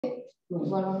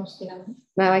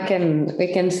Now we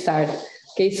can start.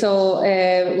 Okay, so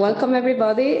welcome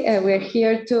everybody. We're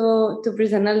here to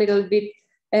present a little bit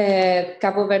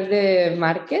Cabo Verde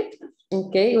market.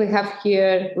 Okay, we have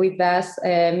here with us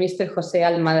Mr. José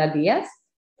ALMADA DIAS,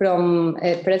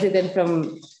 president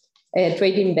from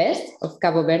Trade Invest of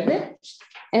Cabo Verde.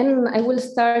 And I will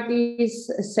start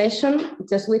this session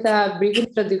just with a brief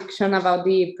introduction about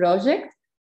the project,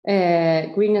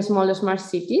 Green Small Smart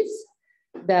Cities.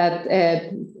 That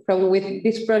with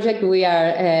this project, we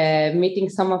are meeting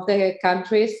some of the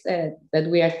countries that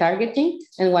we are targeting,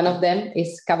 and one of them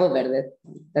is Cabo Verde.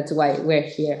 That's why we're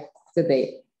here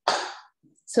today.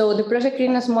 So the project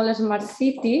Green Small Smart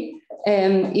City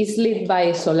is led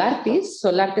by SOLARTYS.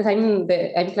 SOLARTYS, I'm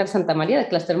Clara Santamaria, the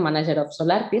cluster manager of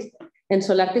SOLARTYS. And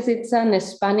SOLARTYS, it's a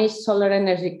Spanish solar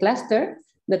energy cluster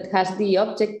that has the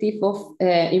objective of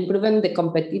improving the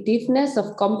competitiveness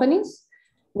of companies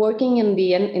working in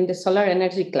the solar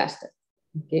energy cluster.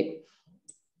 Okay.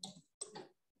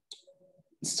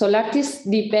 SOLARTYS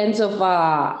depends on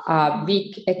a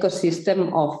big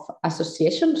ecosystem of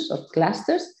associations of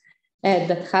clusters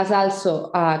that has also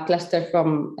a cluster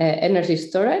from energy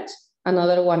storage,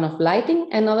 another one of lighting,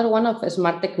 another one of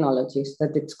smart technologies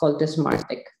that it's called the Smart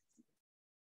Tech.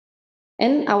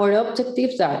 And our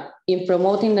objectives are in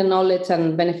promoting the knowledge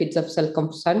and benefits of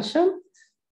self-consumption,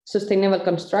 sustainable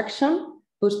construction,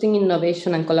 boosting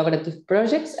innovation and collaborative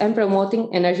projects, and promoting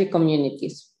energy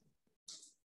communities.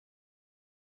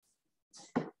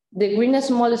 The Green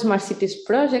Small Smart Cities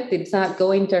project, it's a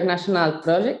Go International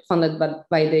project funded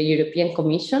by the European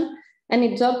Commission, and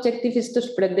its objective is to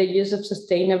spread the use of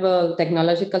sustainable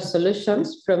technological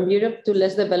solutions from Europe to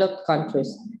less developed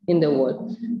countries in the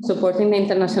world, supporting the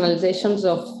internationalizations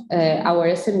of our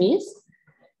SMEs,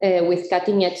 with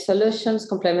cutting-edge solutions,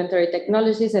 complementary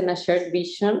technologies, and a shared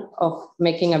vision of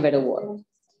making a better world.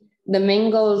 The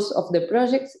main goals of the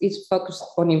project is focused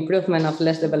on improvement of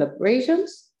less developed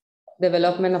regions,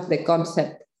 development of the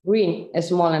concept Green,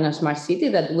 Small and Smart City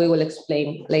that we will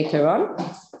explain later on,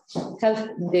 help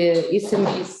the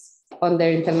SMEs on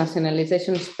their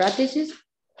internationalization strategies,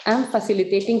 and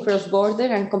facilitating cross-border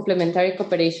and complementary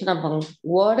cooperation among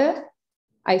water,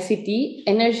 ICT,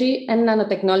 energy, and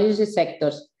nanotechnology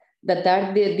sectors that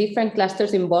are the different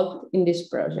clusters involved in this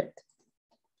project.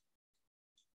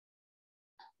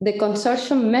 The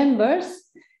consortium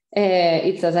members,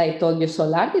 it's as I told you,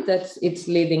 SOLARTYS, it's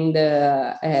leading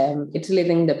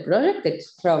the project.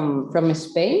 It's from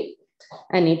Spain,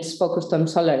 and it's focused on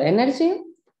solar energy.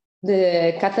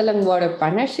 The Catalan Water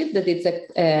Partnership, that it's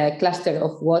a cluster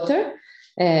of water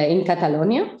in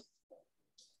Catalonia.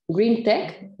 Green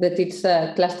Tech, that it's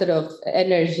a cluster of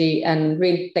energy and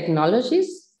green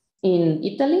technologies in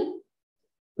Italy.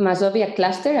 Mazovia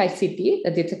Cluster, ICT,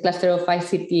 that it's a cluster of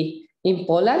ICT in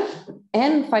Poland.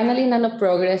 And finally,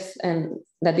 Nanoprogress, and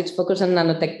that it's focused on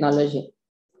nanotechnology,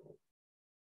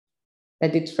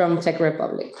 that it's from Czech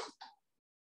Republic.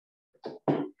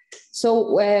 So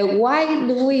why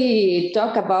do we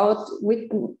talk about,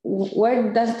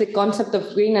 where does the concept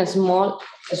of green and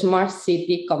smart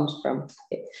city comes from?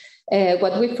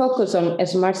 What we focus on a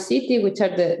smart city, which are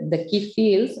the key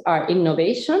fields, are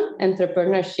innovation,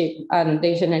 entrepreneurship, and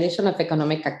the generation of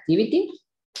economic activity,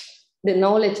 the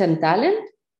knowledge and talent,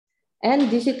 and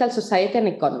digital society and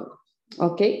economy.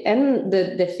 Okay, and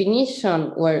the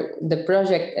definition where the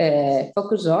project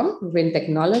focuses on green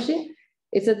technology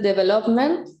is the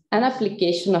development and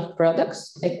application of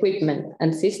products, equipment,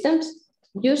 and systems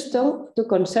used to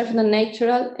conserve the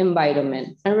natural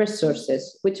environment and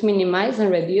resources, which minimize and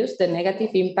reduce the negative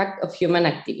impact of human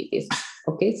activities.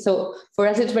 Okay, so for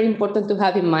us, it's very important to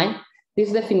have in mind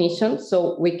this definition,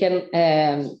 so we can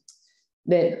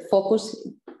focus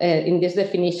in this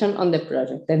definition on the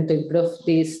project and to improve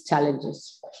these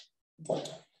challenges.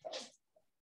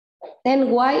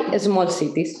 And why small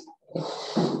cities?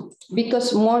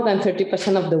 Because more than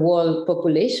 30% of the world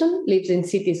population lives in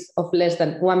cities of less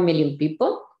than 1 million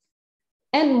people,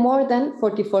 and more than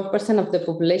 44% of the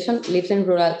population lives in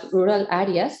rural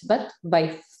areas. But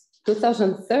by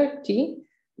 2030,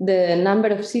 the number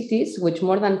of cities with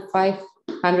more than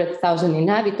 500,000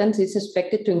 inhabitants is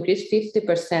expected to increase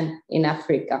 50% in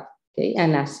Africa, okay,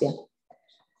 and Asia.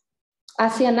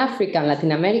 Asia and Africa and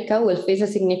Latin America will face a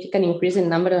significant increase in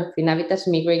number of inhabitants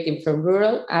migrating from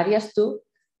rural areas to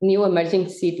new emerging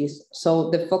cities. So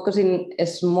the focus in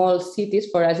small cities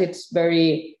for us, it's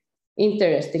very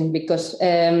interesting because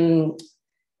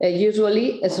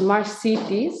usually smart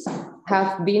cities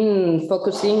have been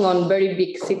focusing on very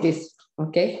big cities,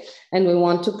 okay? And we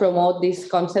want to promote this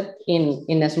concept in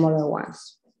smaller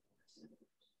ones.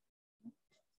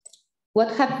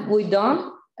 What have we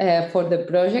done for the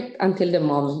project until the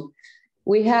moment.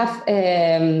 We have...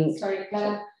 Sorry,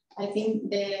 Clara, I think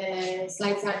the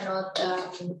slides are not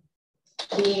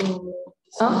being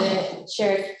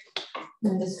shared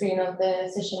on the screen of the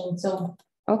session. So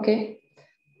okay.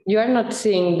 You are not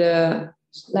seeing the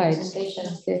slides.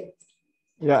 Okay.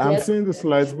 Yeah, I'm seeing the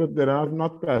slides, but they are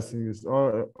not passing.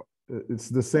 It's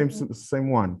the same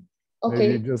one. Okay.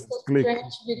 Maybe just click.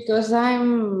 Because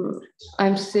I'm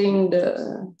seeing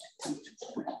the.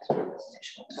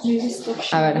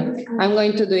 I'm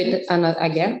going to do it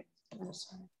again.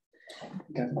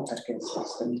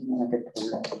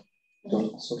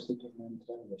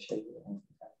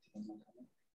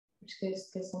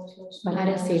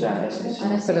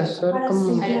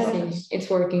 It's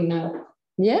working now.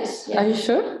 Yes? Are you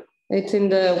sure? It's in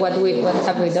the what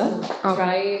have we done? Oh.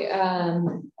 Try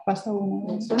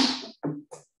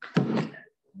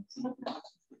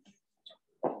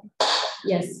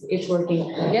yes, it's working.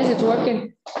 Yes, it's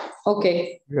working.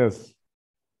 Okay. Yes.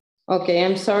 Okay,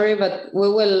 I'm sorry, but we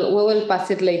will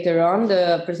pass it later on,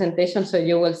 the presentation, so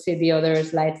you will see the other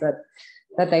slides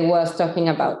that I was talking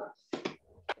about.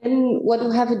 And what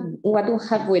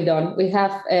have we done? We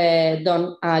have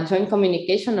done a joint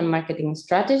communication and marketing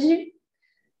strategy,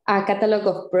 a catalog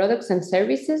of products and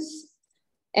services,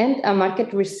 and a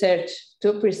market research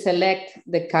to pre-select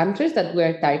the countries that we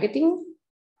are targeting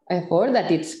for,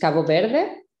 that it's Cabo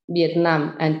Verde,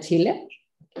 Vietnam, and Chile.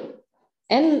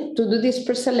 And to do this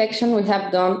pre-selection, we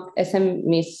have done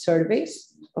SME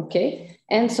surveys, okay,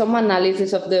 and some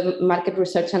analysis of the market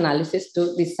research analysis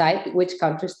to decide which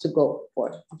countries to go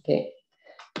for, okay.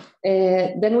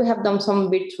 Then we have done some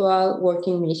virtual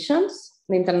working missions,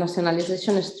 the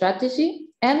internationalization strategy,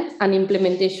 and an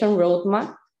implementation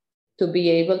roadmap to be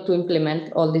able to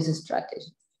implement all these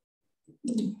strategies.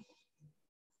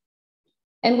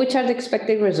 And which are the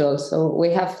expected results? So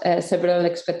we have several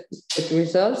expected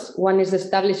results. One is the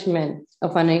establishment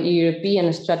of an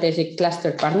European strategic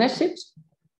cluster partnerships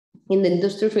in the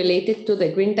industries related to the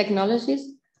green technologies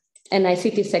and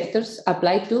ICT sectors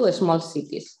applied to small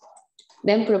cities.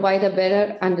 Then provide a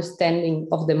better understanding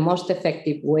of the most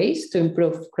effective ways to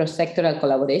improve cross-sectoral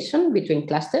collaboration between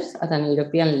clusters at an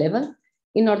European level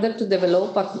in order to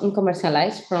develop and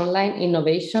commercialize frontline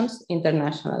innovations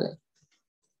internationally.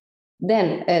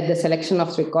 Then the selection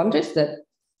of 3 countries, that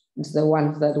is the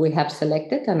ones that we have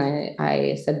selected, and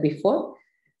I said before.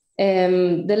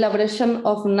 The elaboration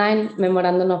of 9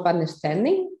 memorandum of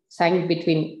understanding signed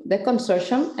between the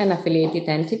consortium and affiliated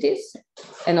entities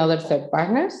and other third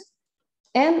partners.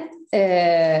 And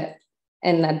at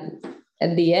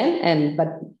the end, but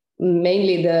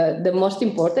mainly the most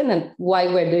important and why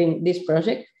we're doing this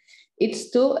project, it's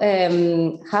to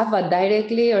have a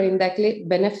directly or indirectly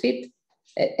benefit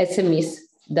SMEs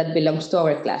that belongs to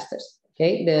our clusters.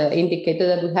 Okay, the indicator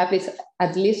that we have is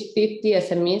at least 50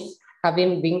 SMEs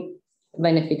having been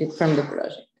benefited from the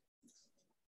project.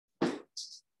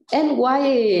 And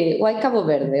why Cabo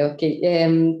Verde? Okay,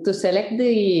 to select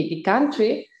the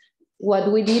country, what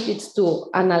we did is to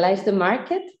analyze the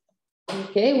market,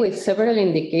 okay, with several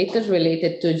indicators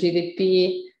related to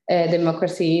GDP,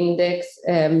 democracy index,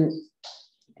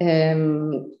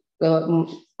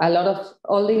 a lot of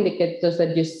all the indicators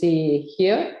that you see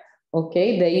here,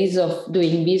 okay, the ease of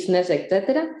doing business,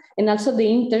 etc., and also the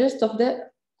interest of the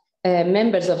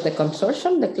members of the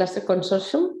consortium, the cluster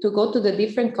consortium, to go to the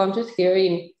different countries here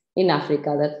in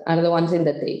Africa that are the ones in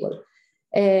the table.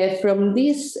 From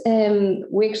this,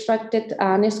 we extracted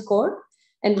an score,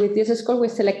 and with this score, we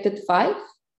selected 5,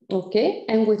 okay,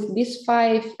 and with these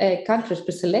 5 countries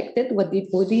pre-selected, what we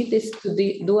did is to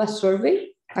do a survey,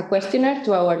 a questionnaire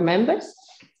to our members,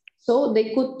 so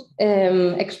they could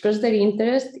express their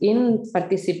interest in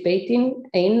participating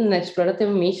in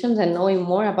explorative missions and knowing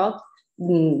more about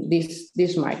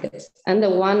these markets. And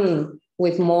the one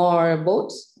with more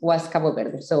votes was Cabo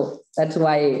Verde. So that's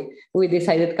why we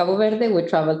decided Cabo Verde. We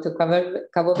traveled to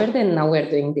Cabo Verde, and now we're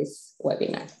doing this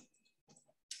webinar.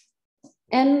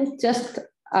 And just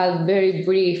a very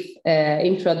brief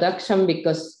introduction,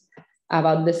 because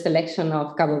about the selection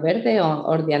of Cabo Verde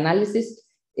or the analysis,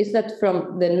 is that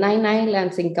from the 9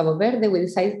 islands in Cabo Verde, we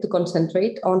decided to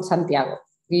concentrate on Santiago,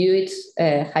 due to its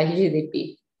high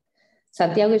GDP.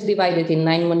 Santiago is divided in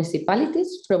 9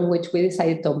 municipalities, from which we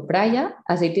decided on Praia,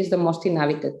 as it is the most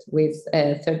inhabited, with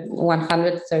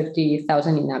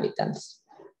 130,000 inhabitants.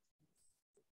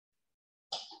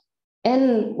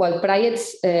 And while Praia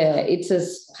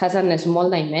has a small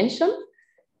dimension,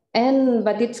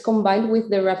 but it's combined with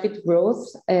the rapid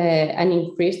growth and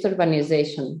increased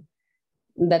urbanization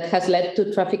that has led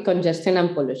to traffic congestion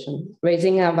and pollution,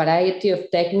 raising a variety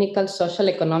of technical, social,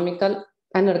 economical,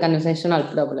 and organizational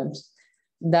problems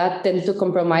that tend to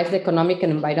compromise the economic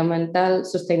and environmental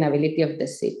sustainability of the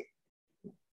SIC.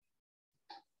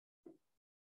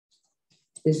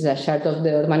 This is a chart of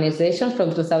the organization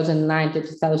from 2009 to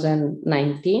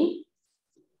 2019.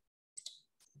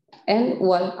 And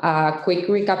well, a quick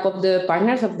recap of the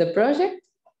partners of the project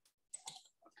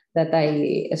that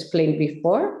I explained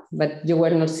before, but you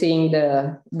were not seeing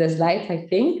the slides, I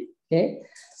think. Okay.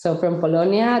 So from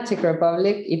Polonia, Czech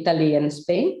Republic, Italy, and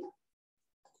Spain.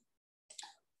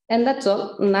 And that's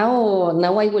all.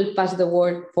 Now I will pass the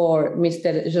word for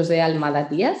Mr. José ALMADA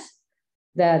DIAS,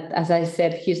 that, as I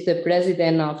said, he's the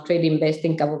president of Trade Invest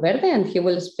in Cabo Verde, and he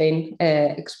will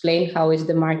explain how is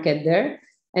the market there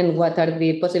and what are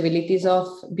the possibilities of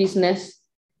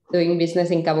doing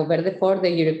business in Cabo Verde for the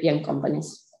European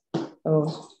companies.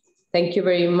 So thank you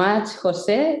very much,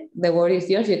 José. The word is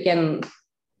yours. You can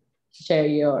share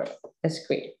your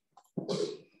screen.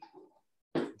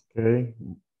 Okay,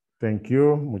 thank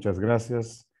you. Muchas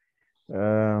gracias.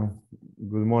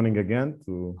 Good morning again.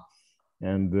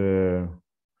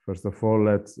 First of all,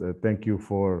 let's thank you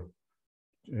for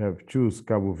have choose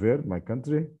Cabo Verde, my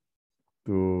country,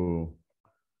 to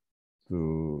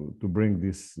bring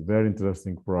this very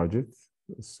interesting project.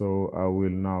 So I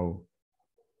will now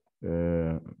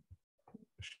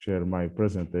share my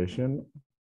presentation.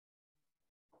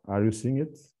 Are you seeing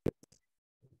it?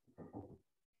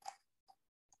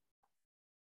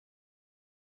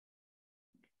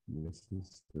 This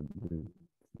is a bit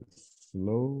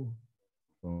slow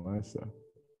from my side.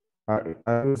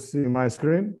 Are you seeing my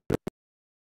screen?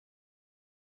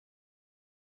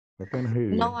 I can hear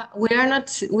you. No, we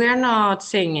are not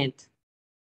seeing it.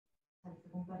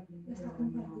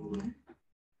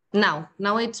 Now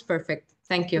it's perfect.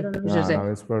 Thank you, José. Now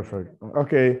it's perfect.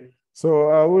 Okay, so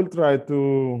I will try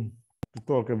to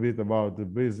talk a bit about the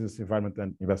business environment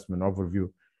and investment overview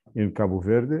in Cabo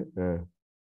Verde, a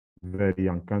very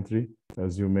young country.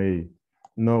 As you may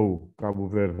know, Cabo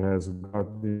Verde has got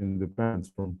independence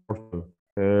from Portugal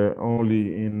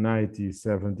only in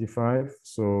 1975.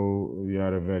 So we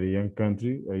are a very young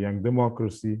country, a young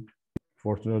democracy.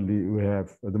 Fortunately, we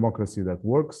have a democracy that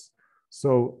works.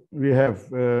 So we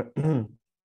have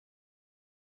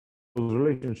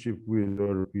relationship with the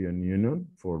European Union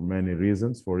for many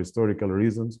reasons, for historical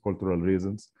reasons, cultural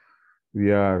reasons.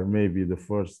 We are maybe the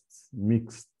first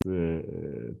mixed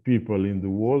people in the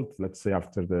world. Let's say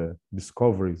after the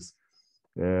discoveries,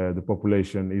 the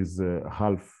population is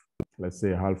half, let's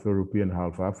say half European,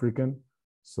 half African.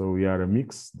 So we are a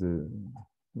mix.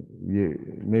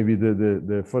 Maybe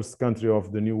the first country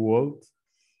of the New World.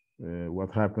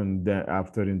 What happened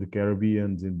after in the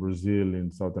Caribbean, in Brazil,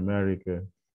 in South America,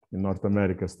 in North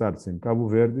America starts in Cabo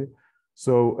Verde.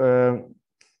 So,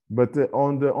 but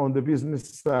on the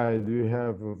business side, we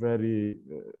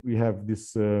have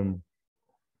this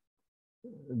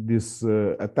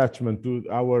attachment to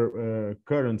our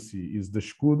currency is the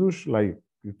escudos, like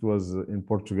it was in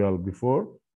Portugal before,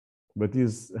 but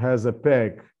has a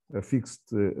peg, a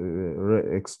fixed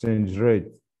exchange rate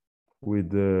with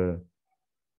the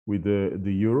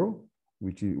euro,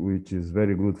 which is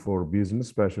very good for business,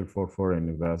 especially for foreign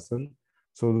investors.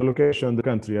 So the location of the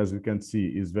country, as you can see,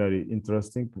 is very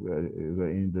interesting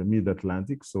in the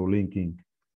mid-Atlantic. So linking,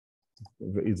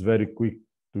 it's very quick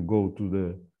to go to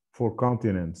the 4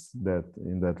 continents that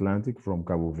in the Atlantic from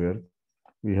Cabo Verde.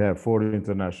 We have 4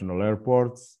 international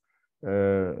airports,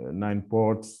 9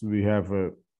 ports. We have,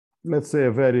 let's say,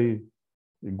 a very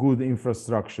good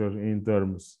infrastructure in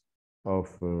terms of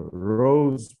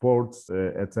roads, ports,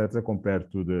 etc.,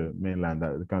 compared to the mainland,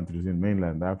 the countries in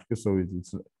mainland Africa. So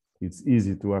it's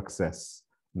easy to access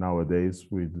nowadays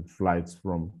with flights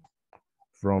from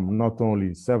not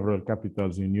only several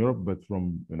capitals in Europe, but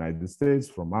from the United States,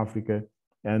 from Africa,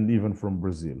 and even from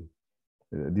Brazil.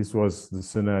 This was the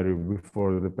scenario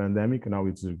before the pandemic. Now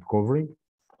it's recovering.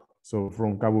 So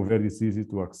from Cabo Verde, it's easy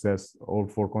to access all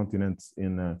 4 continents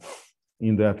in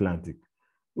the Atlantic.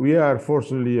 We are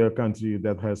fortunately a country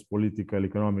that has political,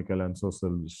 economical, and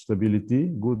social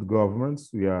stability, good governance.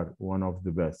 We are one of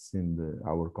the best in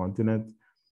our continent.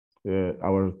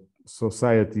 Our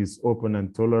society is open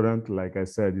and tolerant. Like I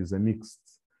said, is a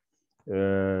mixed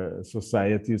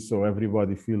society, so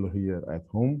everybody feels here at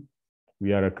home.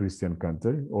 We are a Christian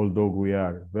country, although we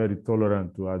are very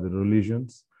tolerant to other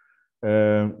religions.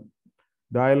 The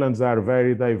islands are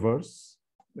very diverse.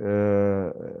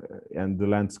 And the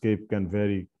landscape can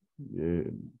vary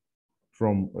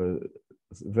from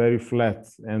very flat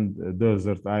and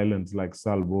desert islands like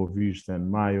Salvo, Viste, and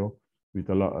Maio, with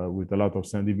a lot of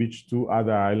sandy beach, to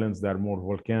other islands that are more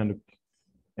volcanic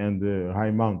and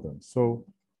high mountains. So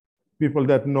people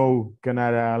that know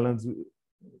Canary Islands,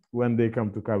 when they come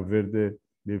to Cape Verde,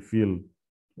 they feel,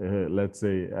 let's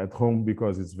say, at home,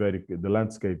 because it's the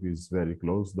landscape is very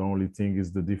close. The only thing is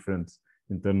the difference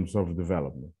in terms of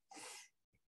development.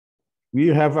 We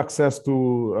have access to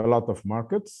a lot of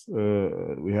markets.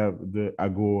 We have the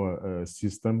AGOA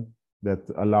system that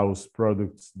allows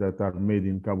products that are made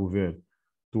in Cabo Verde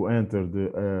to enter the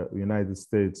United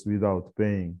States without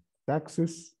paying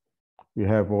taxes. We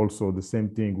have also the same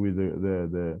thing with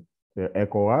the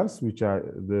ECOWAS, which are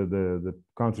the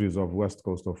countries of West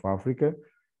Coast of Africa,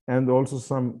 and also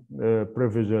some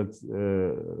privileged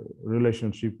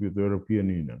relationship with the European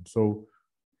Union. So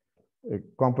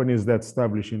companies that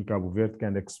establish in Cabo Verde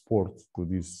can export to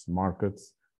these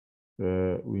markets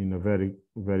in a very,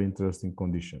 very interesting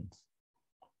conditions.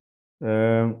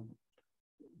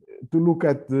 To look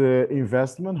at the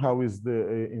investment, how is the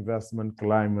investment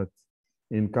climate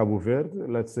in Cabo Verde?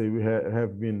 Let's say we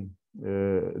have been,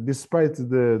 despite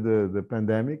the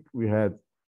pandemic, we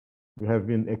have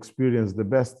been experienced the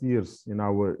best years in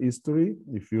our history.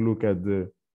 If you look at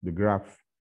the graph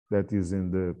that is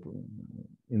in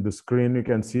the screen, you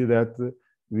can see that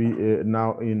we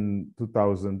now in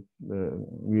 2000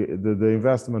 the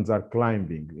investments are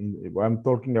climbing. I'm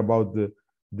talking about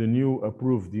the new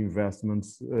approved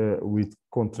investments with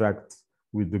contracts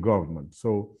with the government.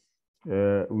 So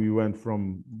we went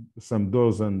from some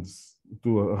dozens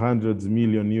to hundreds of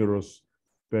million euros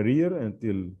per year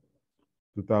until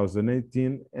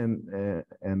 2018,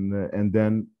 and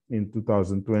then in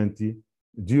 2020,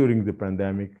 during the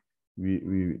pandemic,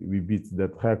 we beat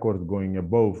that record, going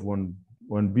above 1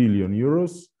 billion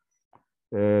euros.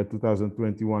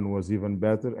 2021 was even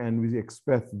better, and we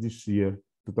expect this year,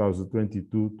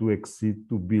 2022, to exceed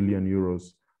 2 billion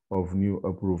euros of new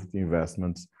approved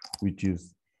investments, which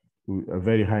is a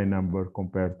very high number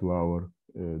compared to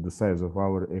the size of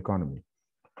our economy.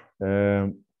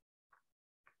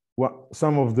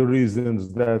 Some of the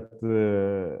reasons that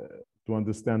to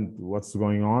understand what's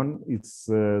going on, it's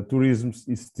tourism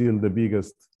is still the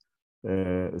biggest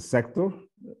sector.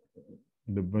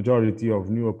 The majority of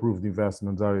new approved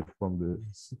investments are from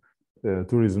the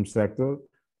tourism sector,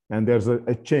 and there's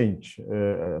a change,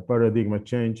 a paradigm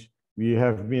change. We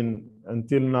have been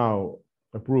until now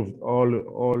approved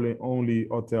only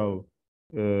hotel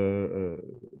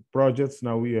projects.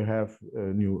 Now we have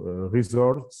new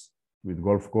resorts with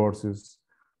golf courses,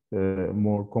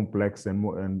 more complex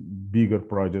and bigger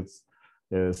projects.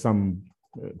 Some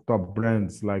top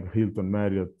brands like Hilton,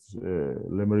 Marriott,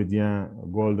 Le Méridien,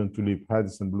 Golden Tulip,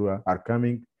 Radisson Blu are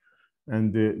coming,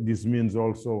 and this means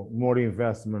also more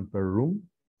investment per room.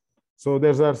 So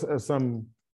there's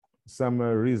some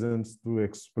reasons to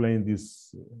explain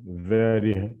this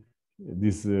very,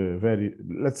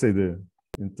 let's say, the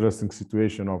interesting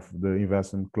situation of the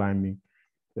investment climbing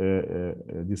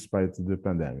despite the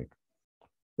pandemic.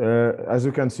 As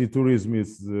you can see, tourism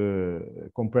is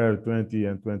compared 20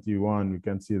 and 21. You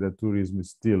can see that tourism is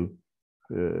still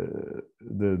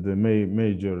the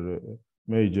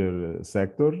major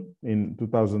sector. In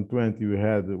 2020, we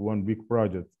had one big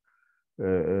project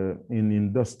in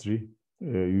industry,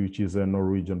 which is a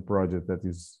Norwegian project that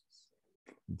it's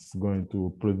going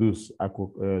to produce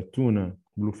tuna,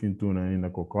 bluefin tuna in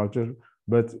aquaculture.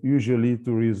 But usually,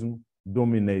 tourism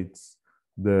dominates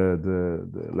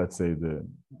let's say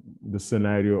the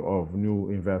scenario of new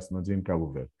investments in Cabo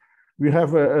Verde. We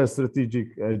have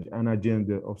an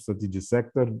agenda of strategic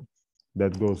sector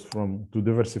that goes to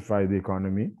diversify the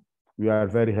economy. We are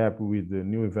very happy with the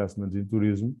new investments in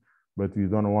tourism, but we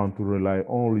don't want to rely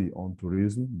only on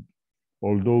tourism.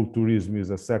 Although tourism is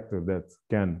a sector that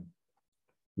can,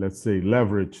 let's say,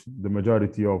 leverage the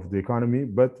majority of the economy,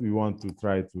 but we want to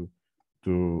try to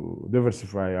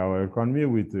diversify our economy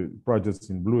with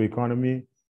projects in blue economy.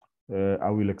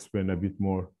 I will explain a bit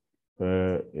more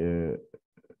in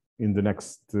the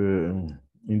next,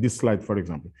 in this slide, for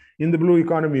example. In the blue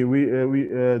economy,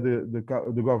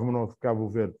 the government of Cabo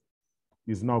Verde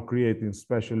is now creating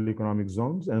special economic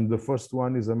zones, and the first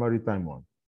one is a maritime one.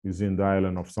 Is in the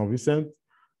island of São Vicente,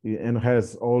 and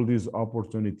has all these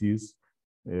opportunities,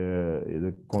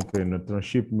 the container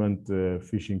transshipment,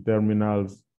 fishing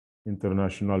terminals,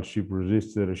 international ship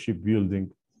register, shipbuilding,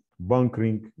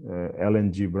 bunkering,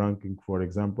 LNG bunkering, for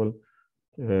example,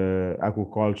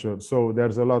 aquaculture. So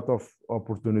there's a lot of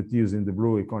opportunities in the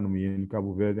blue economy in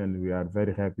Cabo Verde, and we are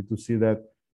very happy to see that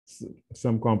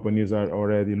some companies are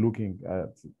already looking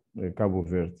at Cabo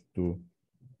Verde to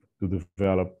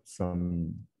develop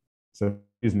some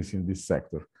business in this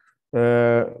sector.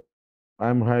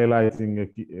 I'm highlighting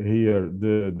here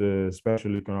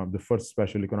the first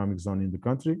special economic zone in the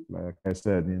country, like I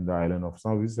said, in the island of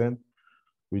São Vicente.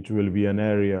 which will be an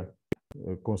area,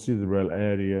 a considerable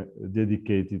area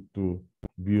dedicated to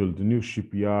build new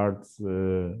shipyards,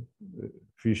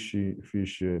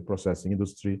 fish processing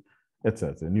industry,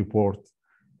 etc., new port.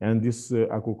 And this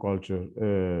aquaculture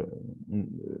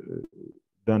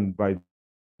done by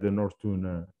the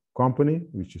Nortuna company,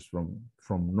 which is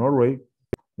from Norway.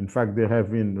 In fact, they have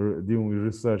been doing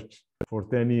research for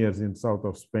 10 years in south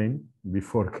of Spain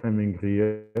before coming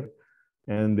here.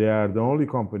 And they are the only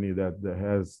company that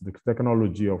has the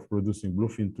technology of producing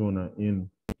bluefin tuna in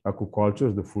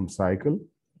aquaculture, the full cycle.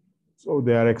 So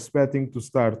they are expecting to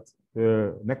start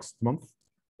next month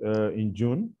in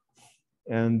June.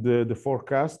 And the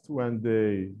forecast when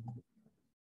they,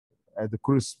 at the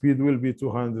cruise speed, will be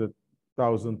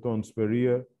 200,000 tons per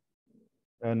year,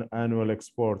 an annual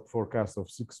export forecast of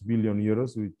 6 billion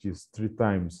euros, which is 3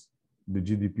 times the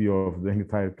GDP of the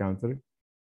entire country.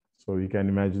 So you can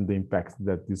imagine the impact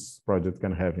that this project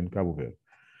can have in Cabo Verde.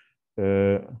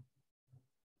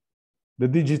 The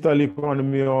digital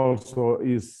economy also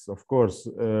is, of course,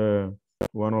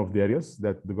 one of the areas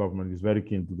that the government is very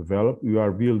keen to develop. We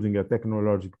are building a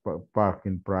technological park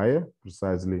in Praia,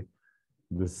 precisely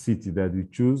the city that we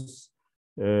choose,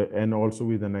 and also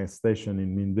with a nice station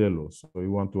in Mindelo. So we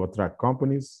want to attract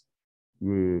companies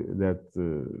that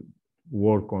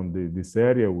work on this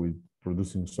area with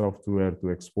producing software to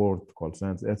export, call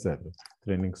centers, etc.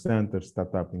 Training centers,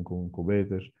 startup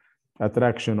incubators,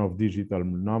 attraction of digital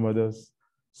nomads.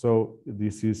 So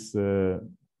this is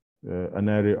an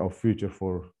area of future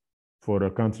for a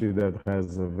country that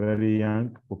has a very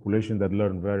young population that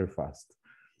learn very fast.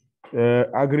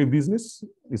 Agribusiness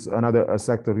is another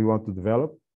sector we want to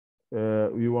develop.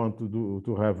 We want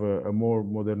to have a more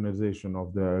modernization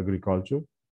of the agriculture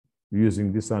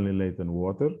using desalinated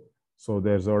water. So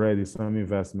there's already some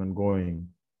investment going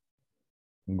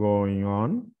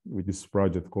on with this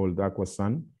project called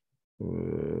AquaSun.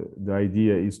 The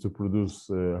idea is to produce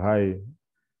high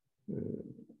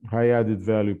added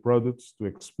value products to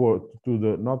export to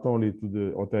the, not only to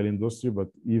the hotel industry, but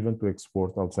even to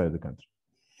export outside the country.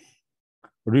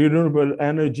 Renewable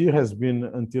energy has been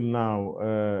until now,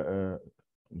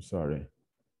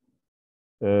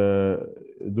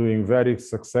 doing very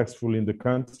successful in the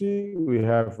country. We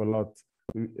have a lot,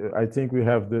 I think we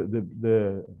have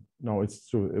no, it's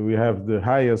true. We have the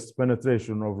highest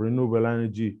penetration of renewable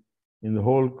energy in the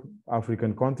whole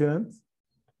African continent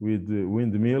with the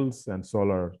windmills and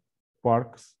solar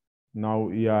parks. Now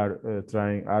we are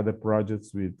trying other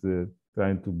projects with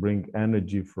trying to bring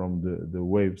energy from the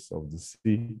waves of the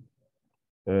sea.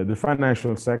 The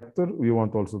financial sector, we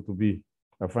want also to be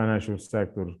a financial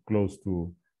sector close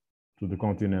to the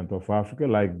continent of Africa,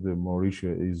 like the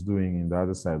Mauritius is doing in the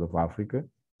other side of Africa.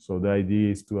 So the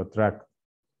idea is to attract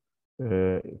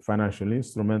financial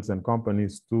instruments and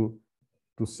companies to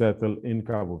settle in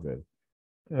Cabo Verde.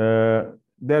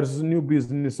 There's new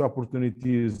business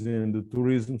opportunities in the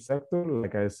tourism sector.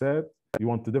 Like I said, we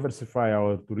want to diversify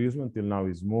our tourism. Until now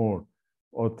is more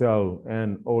hotel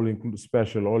and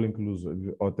special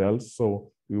all-inclusive hotels.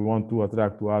 So we want to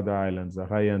attract to other islands a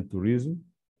high-end tourism,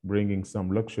 bringing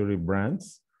some luxury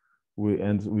brands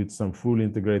and with some fully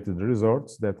integrated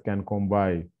resorts that can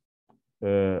combine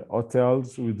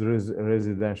hotels with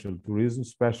residential tourism,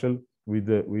 special with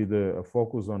a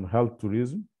focus on health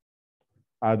tourism,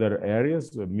 other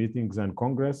areas, meetings and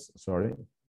congress,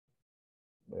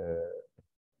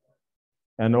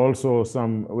 and also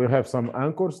we have some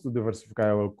anchors to diversify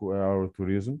our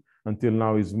tourism. Until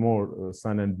now is more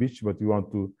sun and beach, but we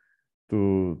want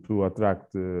to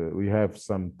attract, we have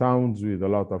some towns with a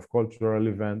lot of cultural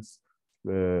events,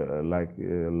 like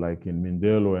in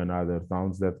Mindelo and other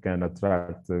towns that can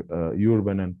attract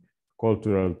urban and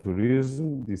cultural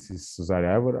tourism. This is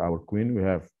Sarajevo, our queen. We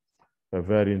have a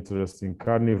very interesting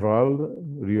carnival,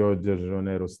 Rio de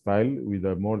Janeiro style, with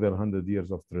more than 100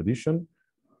 years of tradition.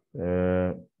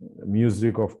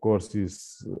 Music, of course,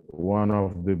 is one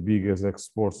of the biggest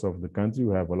exports of the country.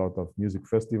 We have a lot of music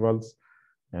festivals,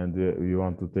 and we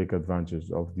want to take advantage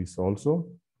of this also.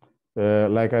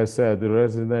 Like I said, the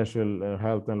residential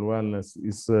health and wellness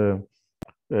is a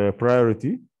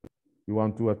priority. We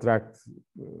want to attract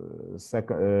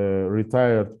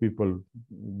retired people,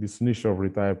 this niche of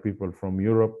retired people from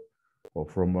Europe or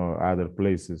from other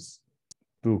places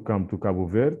to come to Cabo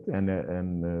Verde,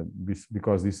 and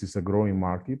because this is a growing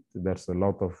market, there's a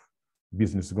lot of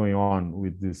business going on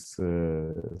with this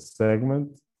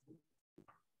segment.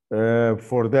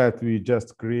 For that, we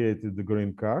just created the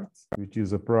Green Card, which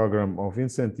is a program of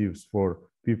incentives for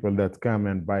people that come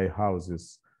and buy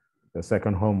houses,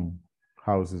 second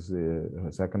houses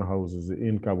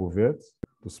in Cabo Verde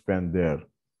to spend there.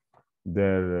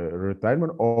 their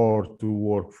retirement or to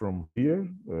work from here,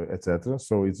 etc.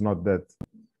 So it's not that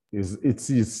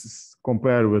it's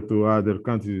compared with to other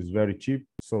countries, it's very cheap.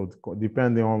 So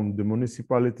depending on the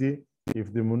municipality,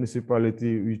 if the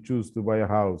municipality we choose to buy a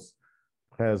house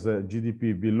has a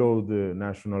GDP below the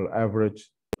national average,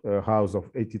 a house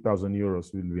of 80,000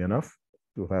 euros will be enough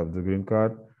to have the green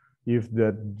card. If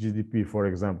that GDP, for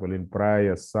example, in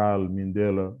Praia, Sal,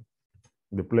 Mindelo,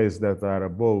 the places that are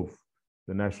above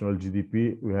the national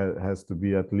GDP, has to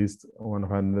be at least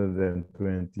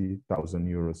 120,000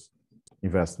 euros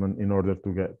investment in order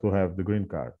to have the green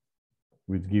card,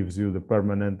 which gives you the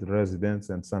permanent residence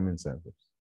and some incentives.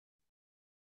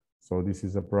 So this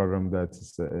is a program that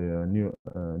is a new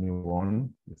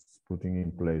one. It's putting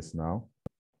in place now.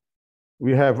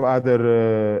 We have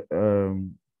other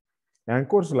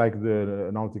anchors like the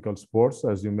nautical sports.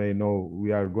 As you may know,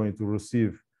 we are going to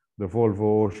receive the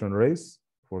Volvo Ocean Race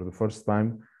for the first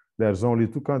time. There's only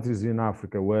 2 countries in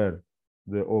Africa where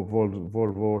the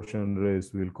Volvo Ocean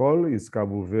Race will call. It's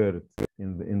Cabo Verde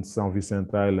in São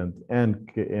Vicente Island and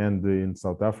in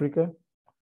South Africa.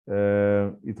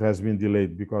 It has been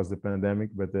delayed because of the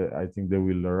pandemic, but I think they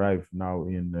will arrive now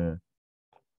in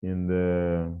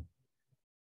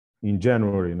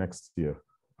January next year.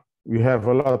 We have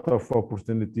a lot of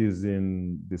opportunities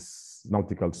in this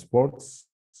nautical sports.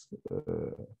 I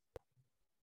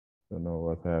don't know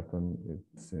what happened.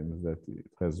 It seems that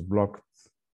it has blocked.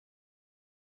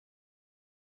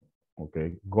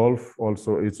 Okay, golf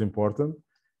also, it's important.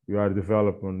 We are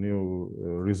developing new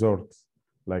resorts,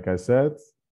 like I said.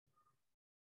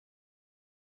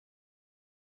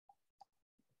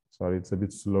 Sorry, it's a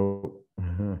bit slow.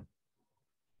 Okay.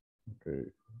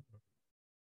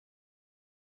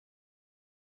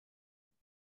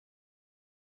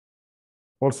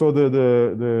 Also,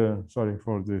 sorry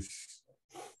for this.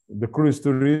 The cruise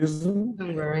tourism.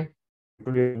 Don't worry.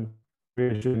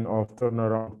 Creation of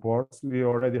turnaround ports. We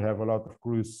already have a lot of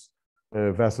cruise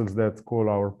vessels that call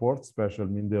our ports, especially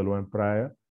Mindelo and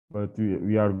Praia, but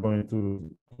we are going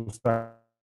to start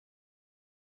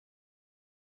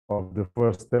of the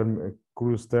first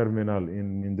cruise terminal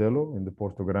in Mindelo, in the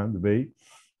Porto Grande Bay,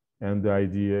 and the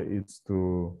idea is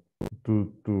to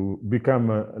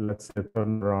become a, let's say,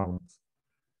 turnaround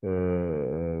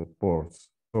ports.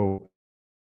 So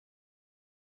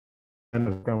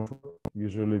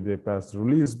usually they pass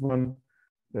through Lisbon,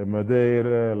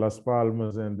 Madeira, Las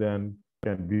Palmas, and then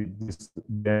can be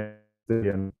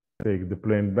and take the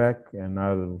plane back, and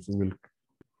others will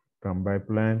come by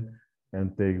plane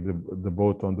and take the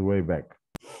boat on the way back.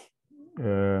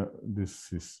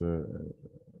 This is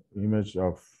image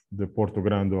of the Porto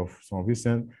Grande of São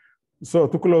Vicente. So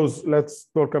to close, let's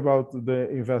talk about the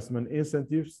investment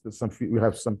incentives. We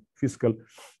have some fiscal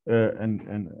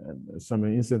and some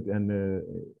incentive, and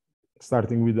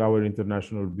starting with our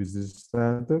International Business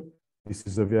Center. This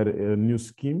is a very new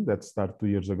scheme that started 2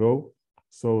 years ago.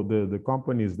 So the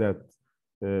companies that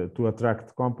to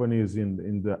attract companies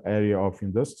in the area of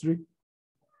industry,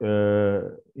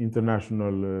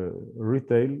 international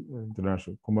retail,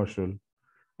 international commercial,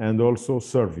 and also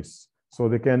service. So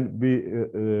they can be,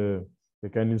 they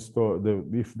can install,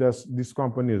 if there's these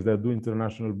companies that do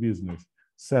international business,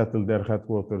 settle their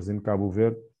headquarters in Cabo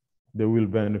Verde, they will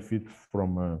benefit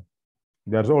from,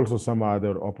 there's also some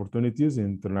other opportunities in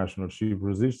international ship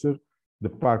register, the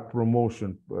park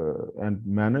promotion and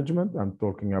management. I'm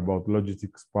talking about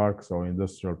logistics parks or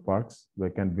industrial parks. They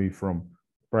can be from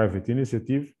private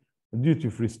initiative,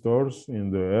 duty-free stores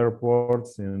in the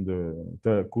airports, in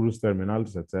the cruise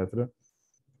terminals, etc.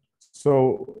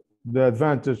 So the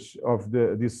advantage of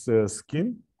this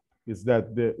scheme is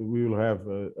that we will have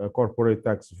a corporate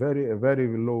tax, a very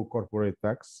low corporate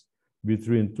tax,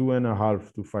 between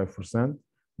 2.5% to 5%,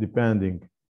 depending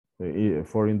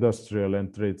for industrial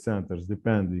and trade centers,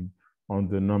 depending on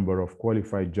the number of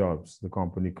qualified jobs the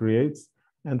company creates,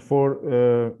 and for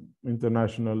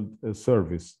international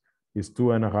service is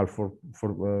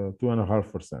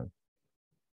 2.5%.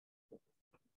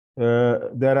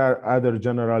 There are other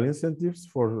general incentives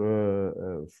for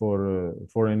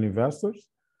foreign investors,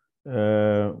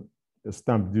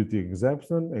 stamp duty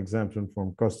exemption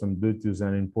from custom duties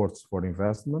and imports for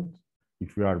investment.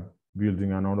 If you are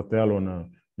building an hotel on an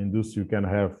industry, you can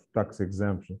have tax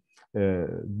exemption,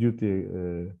 duty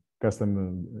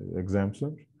custom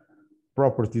exemptions,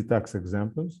 property tax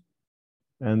exemptions,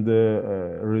 and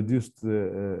reduced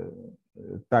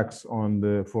tax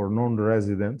on for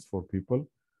non-residents for people.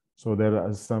 So there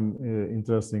are some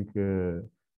interesting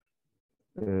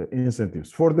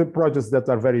incentives for the projects that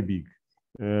are very big.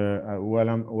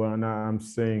 When I'm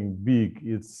saying big,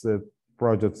 it's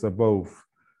projects above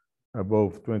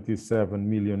above 27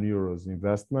 million euros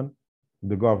investment,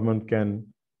 the government can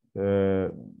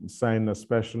sign a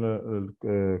special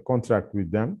contract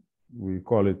with them. We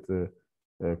call it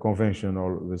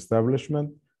conventional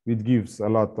establishment. It gives a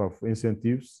lot of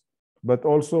incentives, but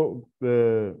also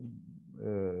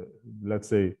let's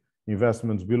say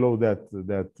investments below that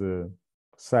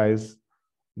size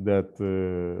that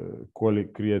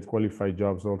create qualified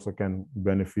jobs also can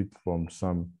benefit from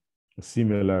some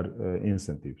similar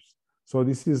incentives. So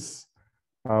this is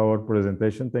our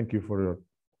presentation. Thank you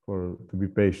to be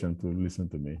patient to listen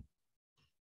to me,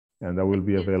 and I will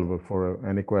be available for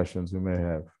any questions you may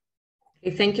have.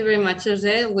 Thank you very much,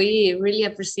 José. We really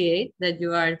appreciate that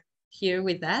you are here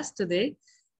with us today.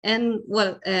 And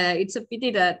well, it's a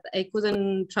pity that I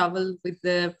couldn't travel with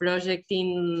the project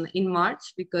in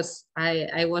March because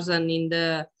I wasn't in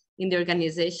the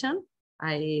organization.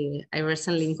 I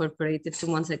recently incorporated 2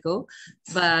 months ago,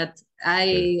 but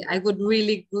I would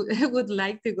really would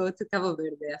like to go to Cabo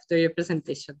Verde after your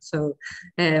presentation. So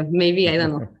maybe, I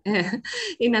don't know,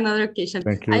 in another occasion.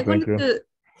 Thank you.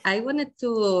 I wanted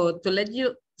to let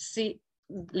you see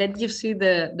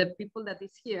the people that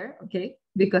is here, okay?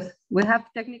 Because we have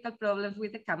technical problems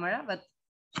with the camera, but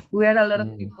we are a lot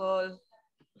of people.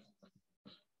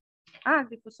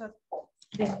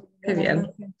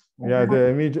 Yeah,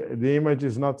 the image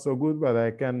is not so good, but I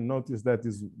can notice that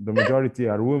the majority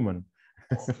are women.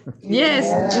 Yes,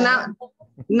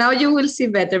 now you will see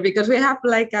better because we have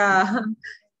like a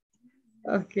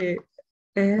okay.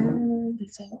 Okay.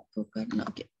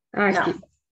 No.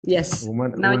 Yes.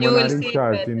 Now you will see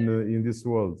it in this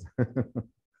world.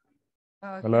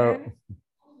 Okay. Hello.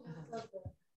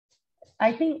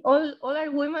 I think all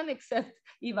are women except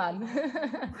Ivan.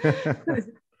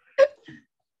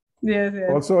 Yes.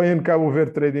 Also in Cabo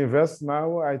Verde Trade Invest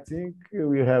now, I think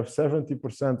we have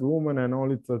 70% women and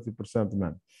only 30%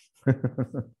 men.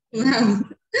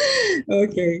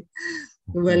 Okay.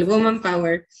 Well, woman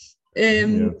power.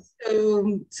 Yes.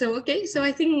 So okay, so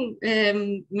I think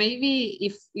maybe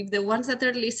if the ones that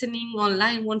are listening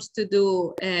online wants to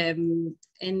do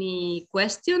any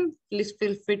question, please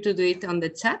feel free to do it on the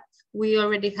chat. We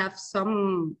already have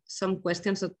some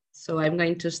questions, so I'm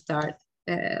going to start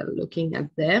looking at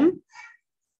them.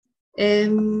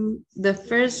 The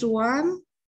first one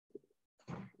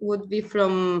would be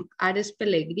from Ares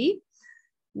Pellegrini,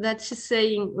 that she's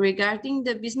saying regarding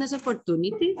the business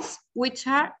opportunities, which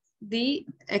are the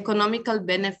economical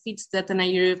benefits that a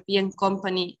European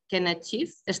company can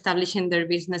achieve establishing their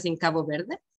business in Cabo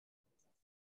Verde?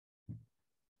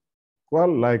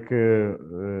 Well, like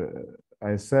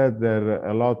I said, there are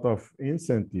a lot of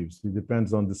incentives. It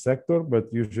depends on the sector,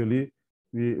 but usually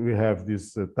we have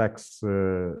this tax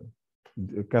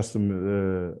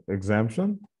custom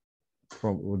exemption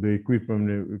from the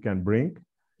equipment we can bring.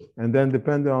 And then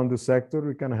depending on the sector,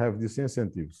 we can have these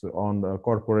incentives on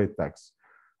corporate tax.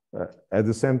 At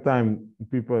the same time,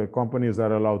 companies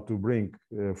are allowed to bring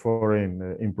foreign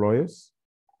employees,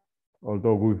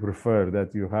 although we prefer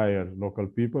that you hire local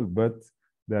people, but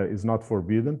that is not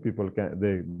forbidden. People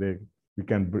we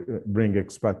can bring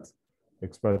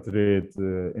expatriate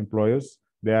employers.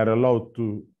 They are allowed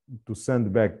to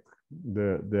send back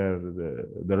the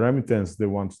remittance they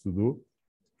want to do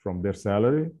from their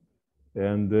salary,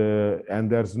 and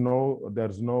there's no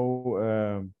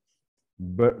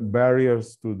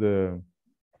barriers to the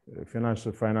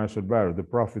financial barrier. The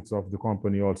profits of the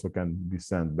company also can be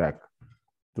sent back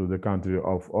to the country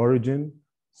of origin.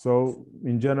 So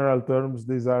in general terms,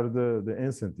 these are the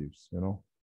incentives, you know.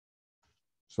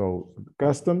 So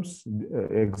customs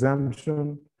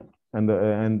exemption and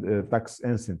tax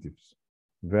incentives,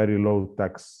 very low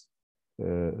tax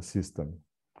system.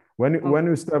 When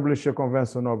you establish a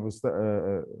convention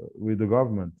with the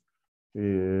government,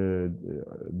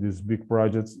 these big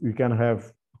projects, you can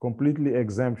have completely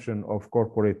exemption of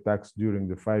corporate tax during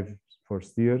the 5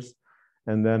 first years,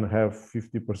 and then have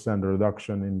 50%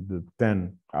 reduction in the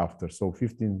 10 after. So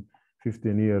 15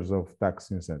 years of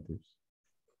tax incentives.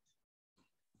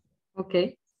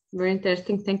 Okay, very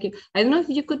interesting. Thank you. I don't know if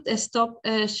you could stop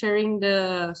sharing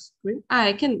the screen.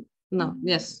 I can. No,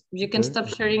 yes, you can stop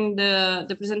sharing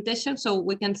the presentation so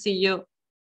we can see you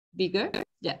bigger.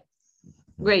 Yeah,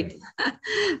 great.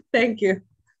 Thank you.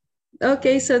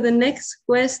 Okay, so the next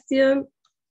question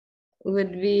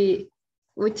would be,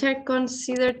 which are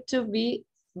considered to be,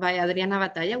 by Adriana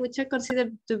Batalla, which are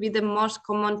considered to be the most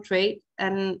common trade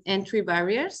and entry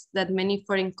barriers that many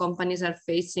foreign companies are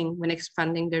facing when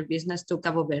expanding their business to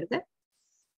Cabo Verde?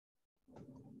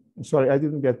 Sorry, I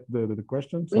didn't get the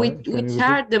question. Sorry. Which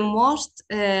are the most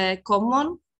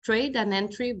common trade and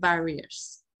entry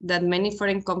barriers that many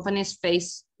foreign companies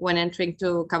face when entering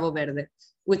to Cabo Verde?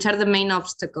 Which are the main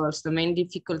obstacles, the main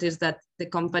difficulties that the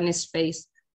companies face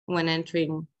when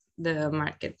entering the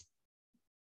market?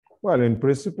 Well, in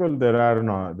principle, there are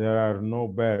no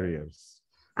barriers.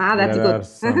 Ah, that's there good. Are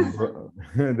some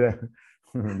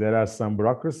there are some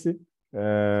bureaucracy,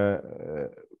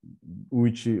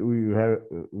 which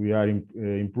we are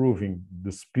improving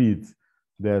the speed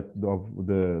that of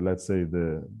the, let's say,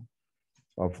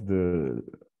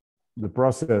 the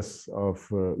process of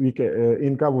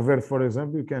in Cabo Verde, for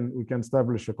example, we can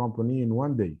establish a company in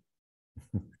 1 day.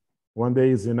 1 day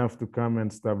is enough to come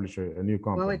and establish a new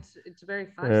company. Well, it's very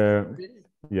fast.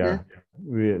 Yeah.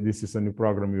 This is a new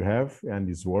program you have, and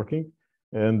it's working.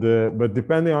 And but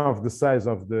depending of the size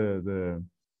of the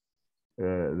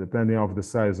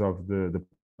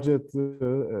budget,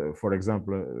 for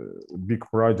example, big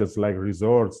projects like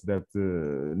resorts that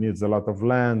needs a lot of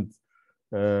land.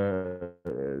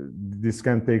 This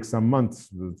can take some months,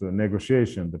 the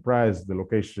negotiation, the price, the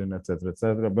location, etc.,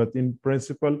 etc. But in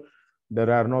principle,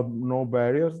 there are no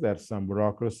barriers. There's some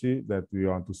bureaucracy that we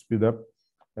want to speed up.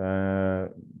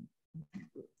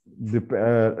 The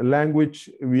language,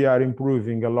 we are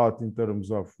improving a lot in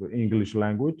terms of English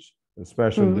language,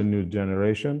 especially the new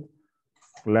generation.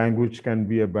 Language can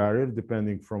be a barrier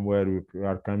depending from where we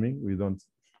are coming. We don't,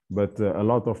 but a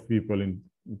lot of people in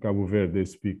Cabo Verde, they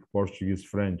speak Portuguese,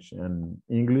 French, and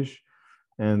English,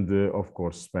 and of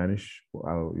course Spanish.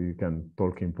 You can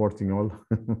talk in Portugal,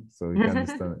 so you can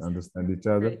understand each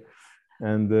other.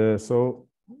 And so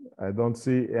I don't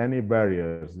see any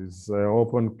barriers. It's an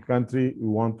open country. We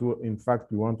want to, in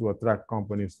fact, we want to attract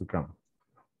companies to come.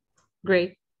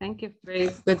 Great, thank you. Very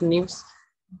good news.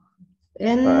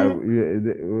 And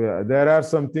there are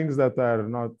some things that are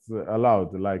not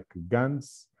allowed, like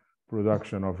guns,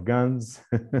 production of guns.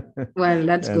 Well,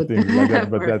 that's and good. Things like that,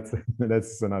 but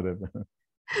that's another.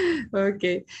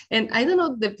 Okay, and I don't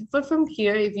know, the people from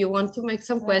here, if you want to make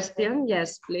some question,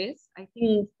 yes, please. I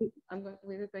think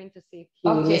we're going to see.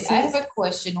 Okay, I have a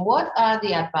question. What are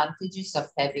the advantages of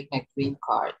having a green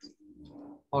card,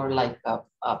 or like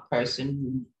a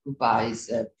person who buys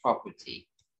a property?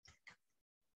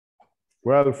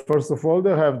 Well, first of all,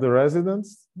 they have the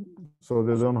residence, so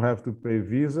they don't have to pay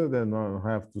visa. They don't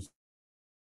have to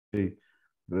pay.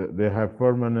 They have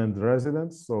permanent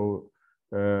residence, so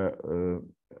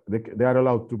they are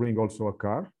allowed to bring also a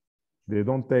car. They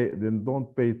don't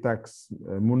pay tax,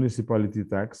 municipality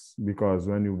tax, because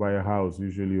when you buy a house,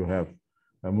 usually you have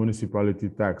a municipality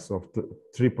tax of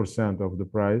 3% of the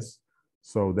price,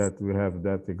 so that we have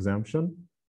that exemption.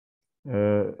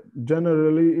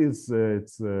 Generally,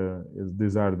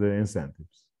 these are the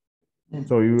incentives.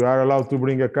 So you are allowed to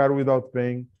bring a car without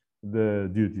paying the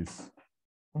duties.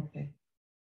 Okay.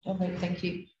 Okay, thank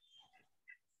you.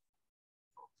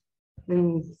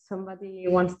 Somebody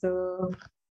wants to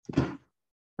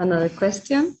another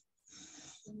question?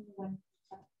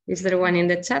 Is there one in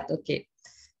the chat? Okay.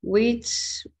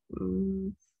 Which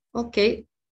okay.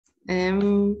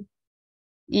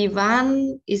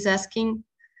 Ivan is asking,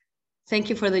 thank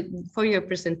you for your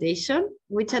presentation.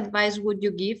 Which advice would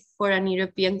you give for an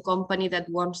European company that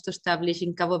wants to establish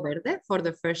in Cabo Verde for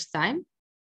the first time?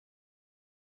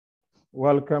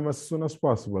 Welcome as soon as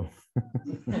possible.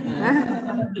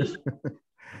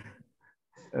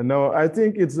 No, I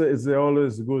think it's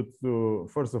always good to,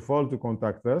 first of all, to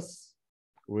contact us.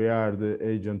 We are the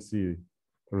agency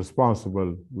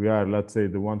responsible. We are, let's say,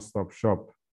 the one-stop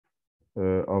shop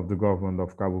of the government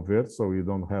of Cabo Verde, so we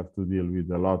don't have to deal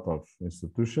with a lot of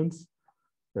institutions.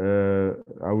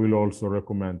 I will also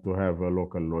recommend to have a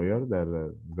local lawyer. There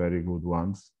are very good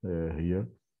ones here.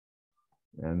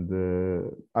 And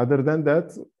other than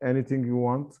that, anything you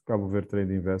want, Cabo Verde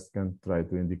Trade Invest can try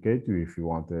to indicate you if you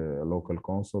want a local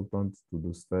consultant to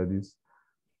do studies.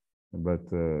 But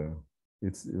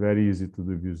it's very easy to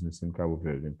do business in Cabo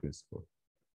Verde in principle.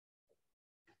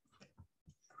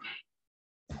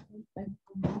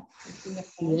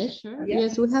 Yes, sure.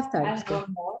 Yes, we have time. And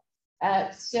one more.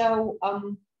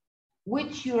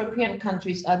 Which European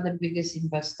countries are the biggest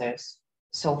investors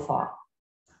so far?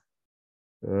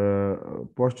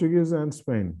 Portuguese and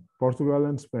Spain, Portugal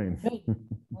and Spain.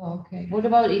 Okay. What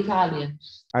about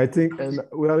Italians? I think,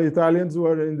 well, Italians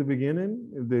were in the beginning.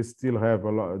 They still have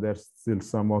a lot. There's still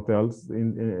some hotels.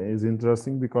 Is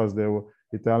interesting because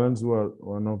Italians were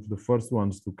one of the first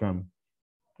ones to come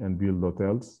and build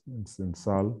hotels in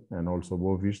Sal and also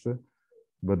Boa Vista.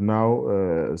 But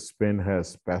now Spain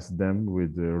has passed them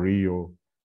with Rio,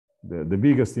 the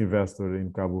biggest investor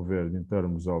in Cabo Verde in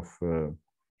terms of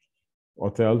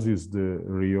hotels is the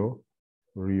Rio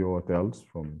hotels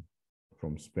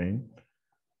from Spain.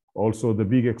 Also, the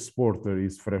big exporter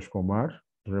is Frescomar,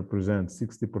 represents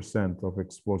 60% of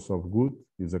exports of goods,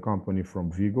 is a company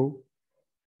from Vigo,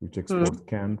 which exports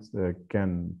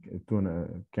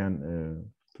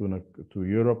tuna to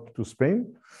Europe, to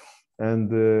Spain,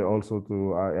 and also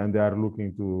to and they are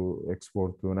looking to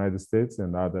export to United States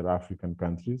and other African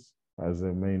countries. As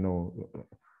I may know,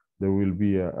 there will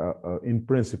be in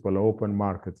principle, an open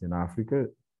market in Africa.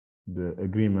 The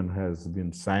agreement has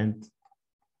been signed,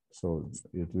 so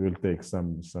it will take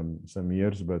some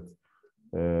years. But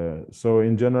so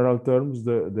in general terms,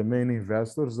 the main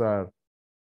investors are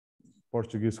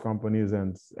Portuguese companies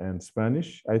and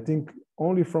Spanish. I think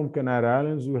only from Canary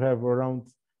Islands we have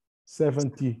around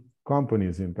 70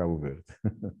 companies in Cabo Verde.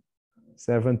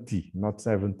 70, not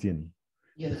 17.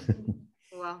 Yes.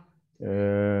 Wow.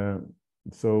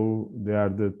 So they are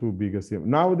the two biggest.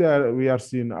 Now we are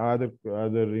seeing other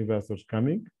investors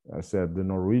coming. I said the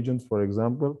Norwegians, for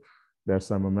example. There are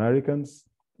some Americans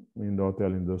in the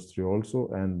hotel industry also,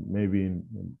 and maybe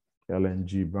in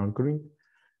LNG bunkering.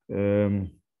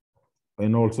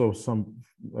 And also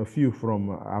a few from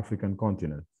African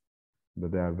continent,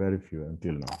 but there are very few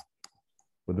until now.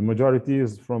 But the majority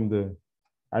is from the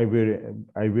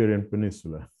Iberian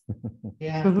Peninsula.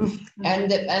 Yeah, and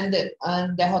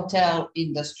the hotel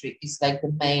industry is like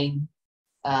the main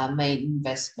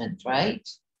investment, right?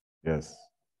 Yes.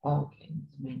 Okay,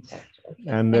 main sector. Okay.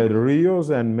 And the Rios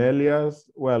and Melias,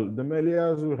 well, the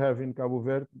Melias we have in Cabo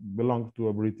Verde belong to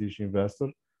a British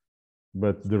investor,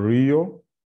 but the Rio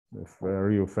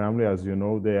family, as you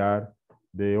know,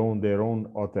 they own their own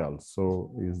hotels,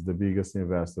 so is the biggest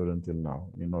investor until now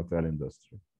in hotel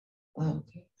industry.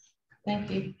 Okay, thank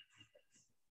you.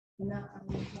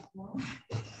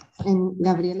 And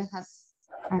Gabriela has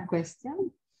a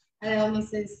question. Hello,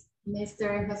 Mr.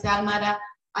 José Almada.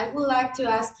 I would like to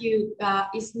ask you,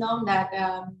 it's known that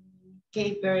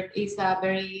Cape Verde is a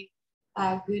very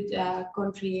good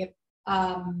country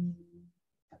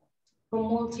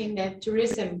promoting the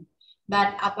tourism,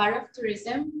 but apart of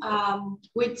tourism,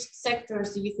 which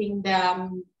sectors do you think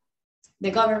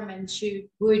the government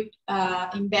would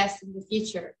invest in the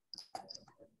future?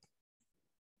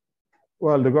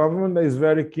 Well, the government is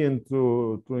very keen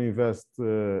to invest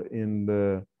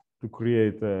to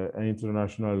create an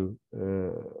international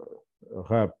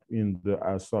hub in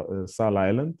the Sal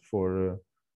Island for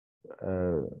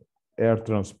air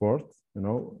transport. You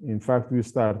know, in fact, we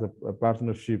started a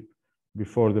partnership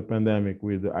before the pandemic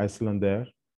with Icelandair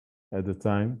at the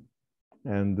time,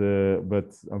 and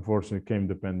but unfortunately came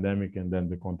the pandemic, and then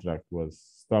the contract was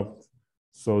stopped.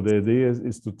 So the idea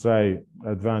is to try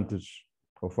advantage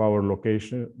of our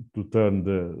location to turn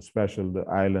the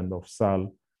island of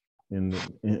Sal in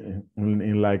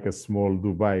like a small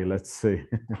Dubai, let's say,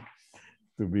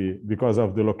 to be, because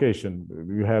of the location.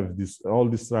 You have all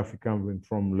this traffic coming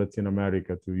from Latin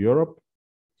America to Europe,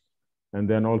 and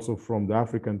then also from the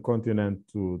African continent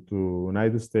to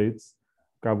United States.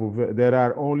 Cabo Verde, there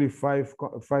are only five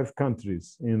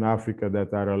countries in Africa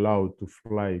that are allowed to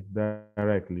fly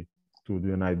directly to the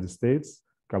United States.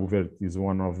 Cabo Verde is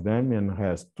one of them and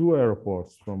has 2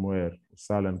 airports from where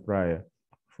Sal and Praia,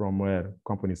 from where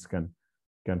companies can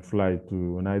fly to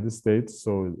United States.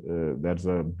 So there's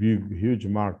a huge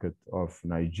market of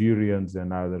Nigerians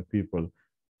and other people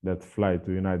that fly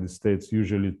to United States,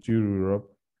 usually to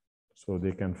Europe, so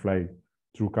they can fly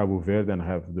through Cabo Verde and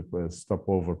have the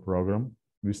stopover program.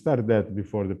 We started that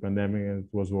before the pandemic and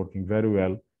it was working very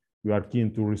well. We are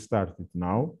keen to restart it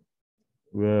now.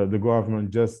 The government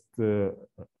just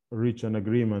reached an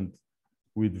agreement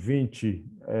with Vinci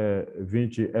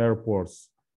Airports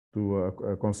to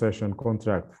a concession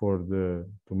contract to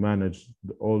manage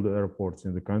all the airports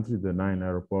in the country, the 9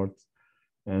 airports,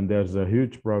 and there's a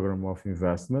huge program of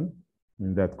investment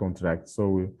in that contract.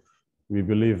 So we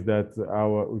believe that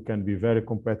we can be very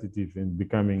competitive in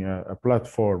becoming a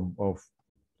platform of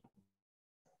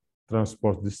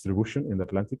transport distribution in the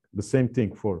Atlantic. The same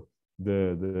thing for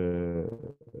the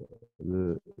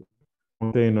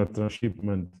container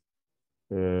transshipment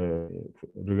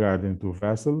regarding to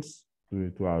vessels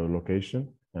to our location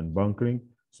and bunkering.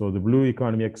 So the blue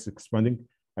economy is expanding.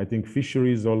 I think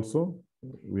fisheries also.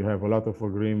 We have a lot of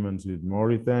agreements with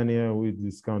Mauritania, with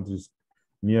these countries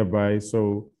nearby.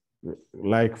 So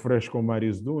like Frescomar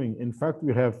is doing, in fact,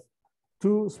 we have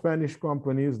 2 Spanish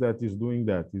companies that is doing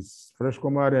that. It's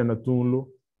Frescomar and Atunlo,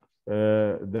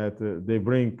 that they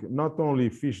bring not only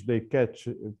fish they catch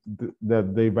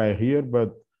that they buy here,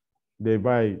 but they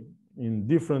buy in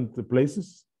different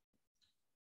places.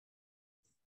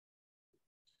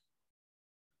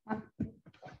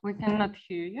 We cannot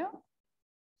hear you.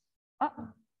 Oh.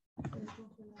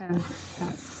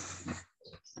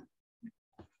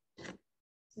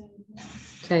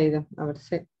 se ha ido. A ver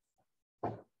si.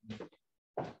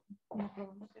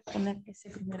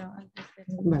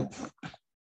 Vale.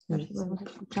 A ver si vamos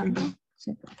escuchando.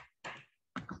 Sí.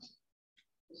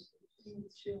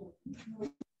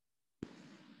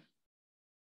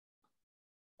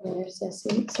 A ver si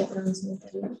así se transmite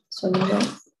el sonido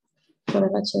por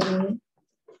el HDMI.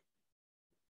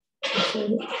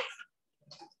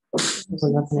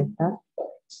 Vuelvo a conectar.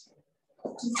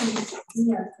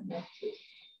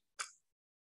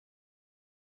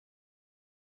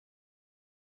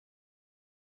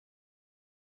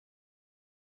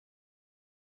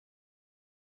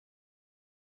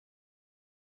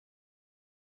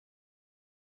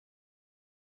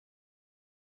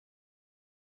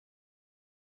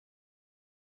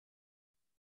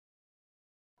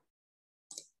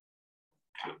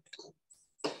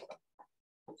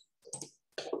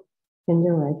 Can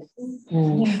you write?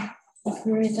 Yeah, it's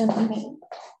written on it.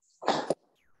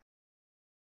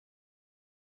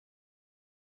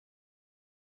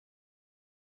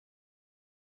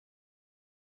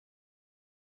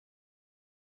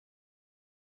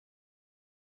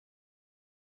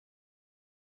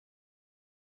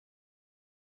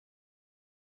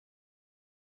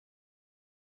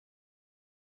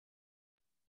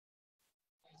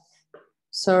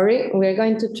 Sorry, we're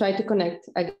going to try to connect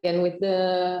again with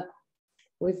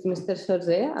Mr.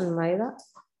 José ALMADA.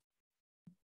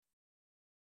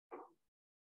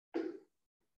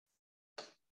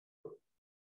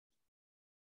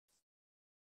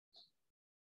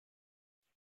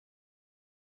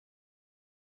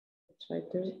 Try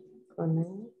to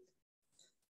connect.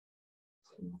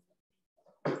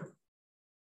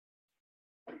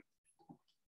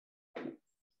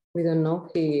 We don't know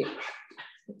he.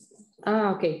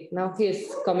 Ah, okay. Now he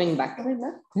is coming back.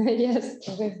 Yes.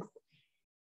 Okay.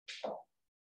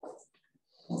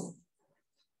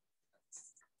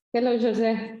 Hello,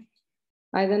 José.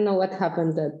 I don't know what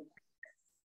happened.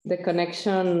 The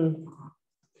connection.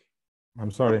 I'm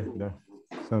sorry.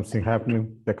 Something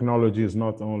happening. Technology is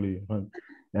not only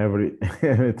every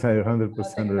time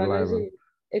 100% reliable.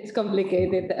 It's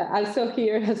complicated. Also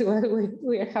here as well,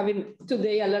 we are having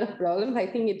today a lot of problems. I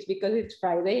think it's because it's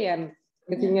Friday and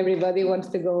I think everybody wants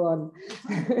to go on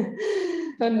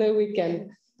on the weekend.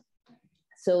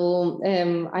 So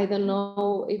I don't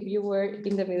know if you were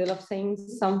in the middle of saying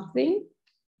something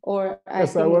or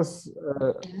yes, I was,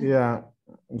 yeah.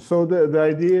 So the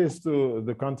idea is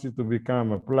the country to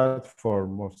become a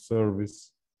platform of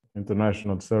service,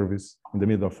 international service in the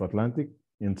middle of Atlantic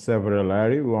in several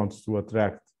areas. We want to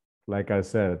attract, like I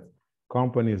said,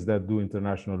 companies that do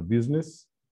international business.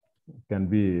 Can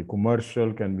be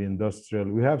commercial, can be industrial.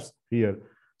 We have here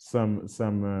some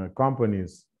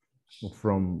companies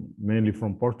mainly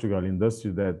from Portugal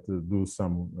industry that do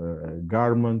some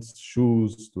garments,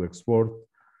 shoes to export,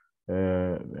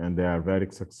 and they are very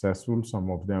successful. Some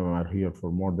of them are here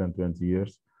for more than 20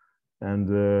 years. And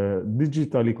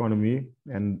digital economy,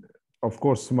 and of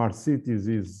course, smart cities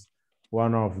is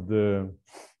one of the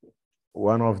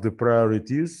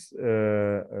priorities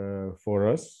for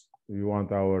us. We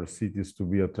want our cities to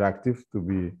be attractive, to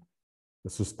be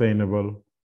sustainable.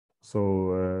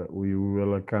 So we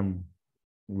welcome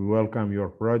your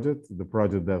project, the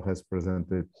project that has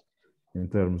presented in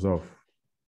terms of,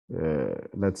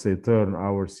 let's say, turn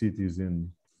our cities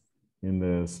in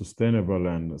a sustainable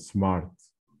and smart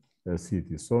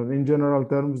cities. So in general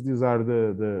terms, these are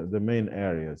the main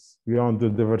areas. We want to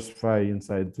diversify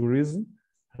inside tourism,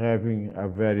 having a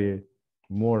very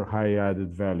more high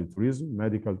added value tourism,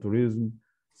 medical tourism,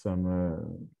 some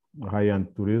high-end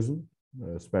tourism,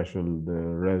 especially the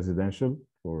residential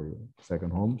for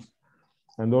second homes,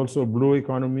 and also blue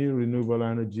economy, renewable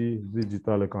energy,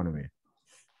 digital economy.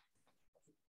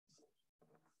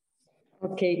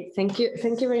 Okay, thank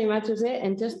you very much, José.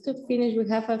 And just to finish, we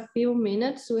have a few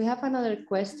minutes. We have another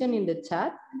question in the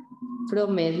chat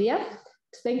from Media.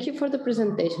 Thank you for the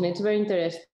presentation. It's very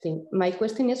interesting. My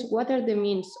question is, what are the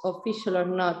means, official or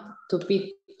not, to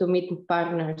meet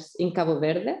partners in Cabo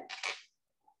Verde?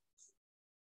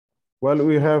 Well,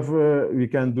 we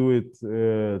can do it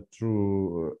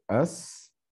through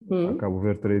us, Cabo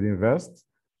Verde Trade Invest,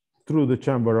 through the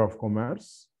Chamber of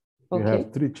Commerce. Okay. We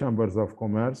have 3 chambers of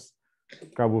commerce.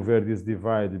 Cabo Verde is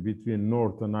divided between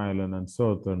Northern Island and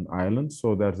Southern Islands.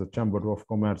 So there's a Chamber of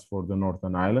Commerce for the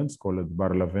Northern Islands called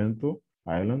Barlavento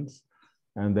Islands.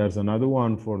 And there's another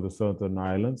one for the Southern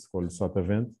Islands called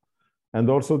Sotavento. And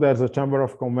also there's a Chamber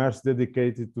of Commerce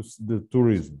dedicated to the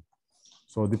tourism.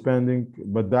 So depending,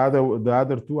 but the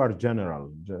other 2 are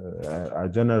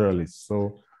generalists.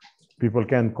 So people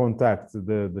can contact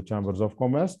the Chambers of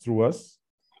Commerce through us,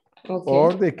 Okay.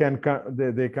 Or they can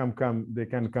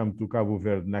come to Cabo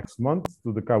Verde next month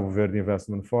to the Cabo Verde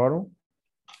Investment Forum,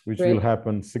 which will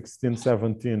happen 16,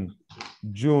 17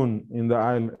 June in the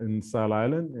island, in Sail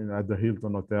Island, at the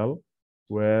Hilton Hotel,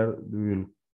 where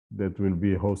that will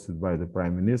be hosted by the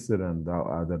Prime Minister and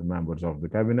other members of the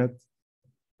cabinet.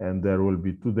 And there will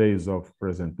be 2 days of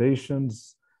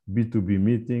presentations, B2B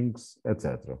meetings,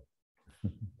 etc.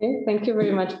 Okay, thank you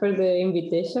very much for the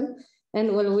invitation.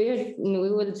 And well, we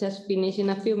will just finish in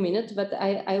a few minutes, but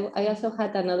I also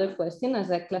had another question as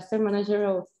a cluster manager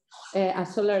of a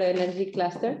solar energy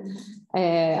cluster.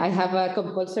 I have a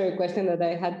compulsory question that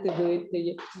I had to do it to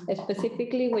you.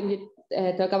 Specifically, when you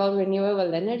talk about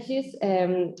renewable energies,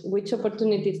 which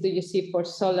opportunities do you see for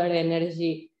solar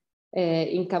energy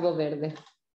in Cabo Verde?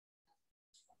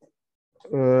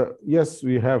 Yes,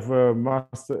 we have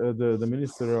the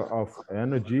Minister of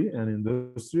Energy and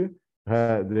Industry.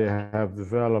 They have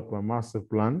developed a master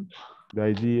plan. The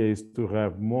idea is to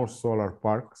have more solar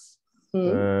parks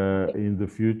in the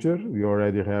future. We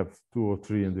already have 2 or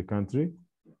 3 in the country,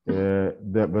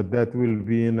 but that will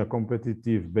be in a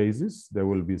competitive basis. There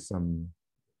will be some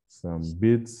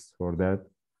bids for that.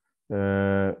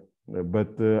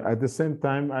 But at the same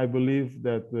time, I believe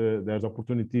that there's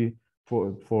opportunity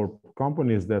for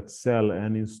companies that sell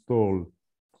and install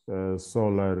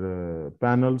solar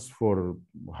panels for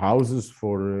houses,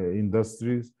 for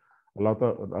industries. A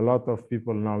lot of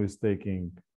people now is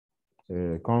taking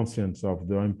conscience of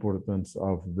the importance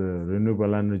of the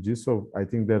renewable energy. So I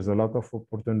think there's a lot of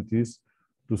opportunities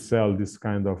to sell this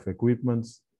kind of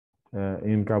equipments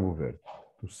in Cabo Verde,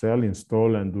 to sell,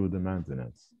 install, and do the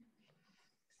maintenance.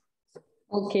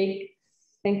 Okay,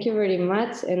 thank you very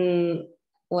much. And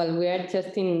well, we are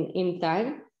just in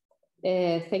time.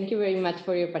 Thank you very much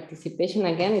for your participation.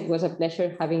 Again, it was a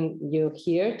pleasure having you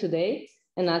here today.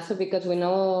 And also because we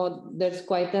know there's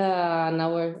quite an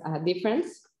hour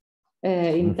difference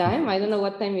in time. I don't know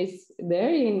what time is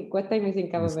there. What time is in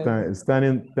Cabo Verde? It's 10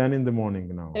 in the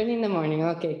morning now. 10 in the morning,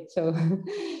 okay. So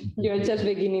you're just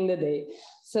beginning the day.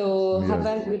 So have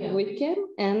a good weekend,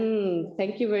 and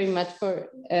thank you very much for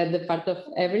the part of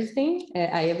everything,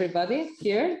 everybody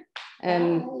here.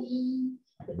 And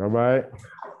bye-bye.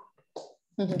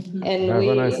 And have we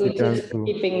a nice will weekend just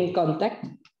keep in contact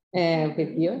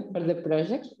with you for the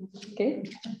project. Okay.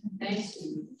 Thank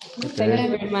you. Thank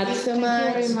you very much.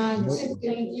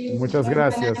 Muchas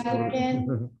gracias.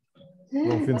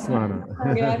 Bom fim de semana.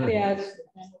 Gracias.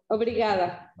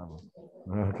 Obrigada.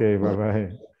 Okay, bye-bye.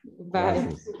 Bye.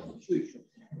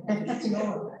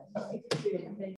 Gracias.